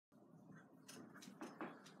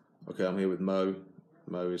Okay, I'm here with Mo.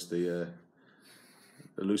 Mo is the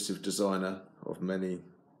elusive designer of many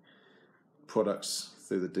products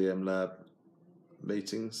through the DMLab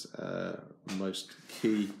meetings. Most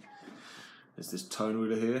key is this tone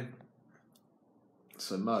ruler here.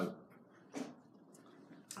 So Mo, do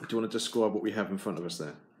you want to describe what we have in front of us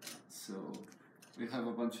there? So we have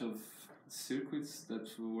a bunch of circuits that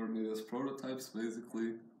were made as prototypes,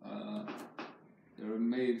 basically. They were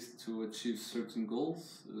made to achieve certain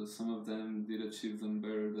goals. Some of them did achieve them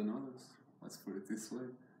better than others. Let's put it this way.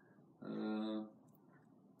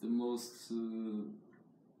 The most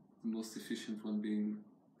efficient one being,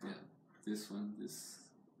 this one, this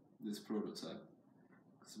prototype.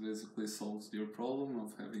 Because basically solves your problem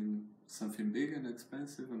of having something big and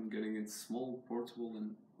expensive and getting it small, portable,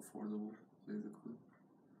 and affordable, basically.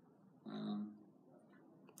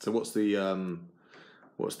 So what's the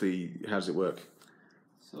how does it work?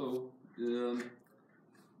 So the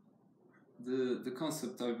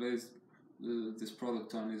concept I based this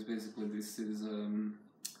product on is basically this is I'm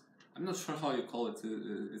not sure how you call it.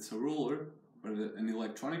 It's a ruler, but an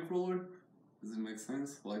electronic ruler. Does it make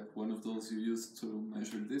sense? Like one of those you use to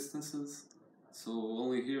measure distances. So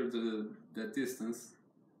only here that distance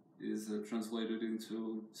is translated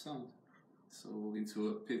into sound, so into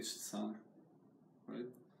a pitched sound, right?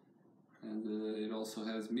 And it also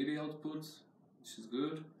has MIDI output, which is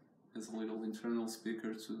good. Has a little internal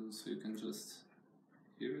speaker too, so you can just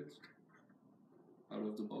hear it out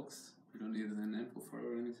of the box. You don't need an amplifier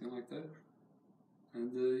or anything like that.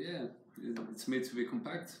 And it's made to be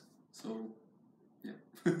compact, so yeah.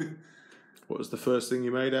 What was the first thing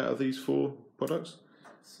you made out of these 4 products?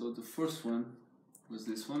 So the first one was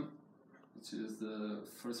this one, which is the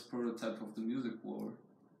first prototype of the music blower.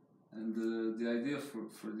 And the idea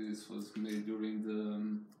for this was made during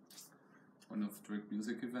one of Drake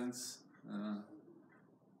music events,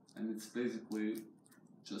 and it's basically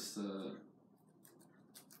just a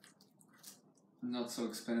not so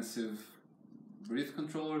expensive breath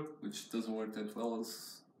controller, which doesn't work that well.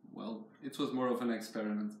 It was more of an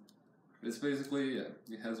experiment. It's basically,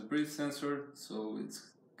 it has a breath sensor, so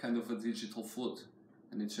it's kind of a digital flute,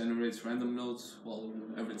 and it generates random notes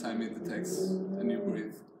every time it detects a new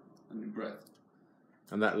breath.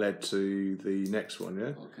 And that led to the next one,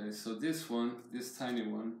 yeah? Okay, so this tiny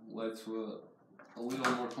one, led to a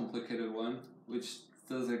little more complicated one, which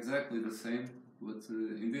does exactly the same, but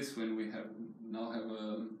in this one we now have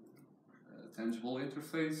a tangible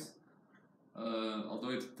interface.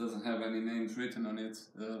 Although it doesn't have any names written on it,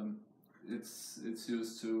 it's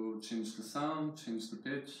used to change the sound, change the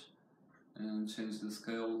pitch, and change the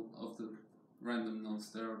scale of the random notes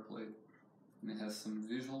that are played. And it has some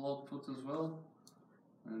visual output as well.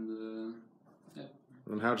 And yeah.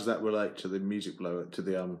 And how does that relate to the music blower, to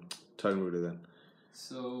the tone ruler then?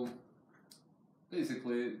 So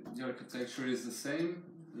basically the architecture is the same,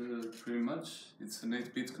 pretty much. It's an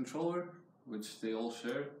 8-bit controller, which they all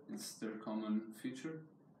share. It's their common feature,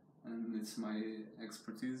 and it's my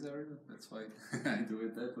expertise area. That's why I do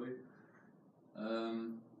it that way.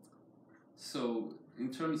 So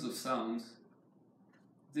in terms of sound,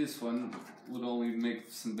 this one would only make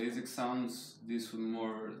some basic sounds. This one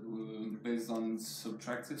more based on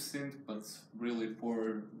subtractive synth, but really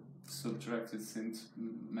poor subtractive synth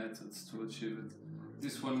methods to achieve it.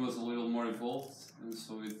 This one was a little more evolved, and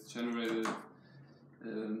so it generated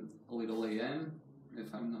a little AM,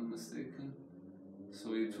 if I'm not mistaken.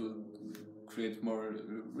 So it would create more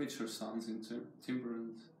richer sounds in timbre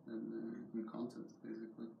and content,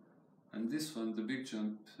 basically. And this one, the big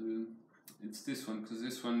jump, it's this one, because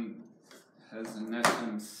this one has an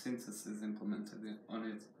FM synthesis implemented on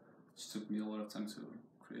it, which took me a lot of time to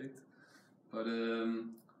create. But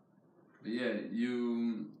yeah,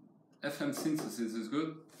 FM synthesis is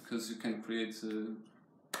good because you can create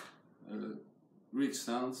rich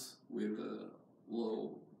sounds with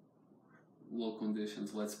low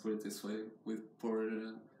conditions. Let's put it this way: with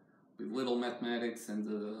little mathematics and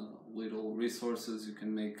little resources, you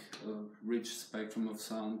can make a rich spectrum of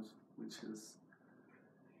sound, which is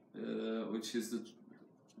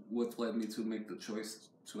what led me to make the choice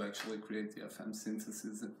to actually create the FM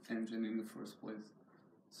synthesis engine in the first place.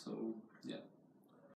 So yeah.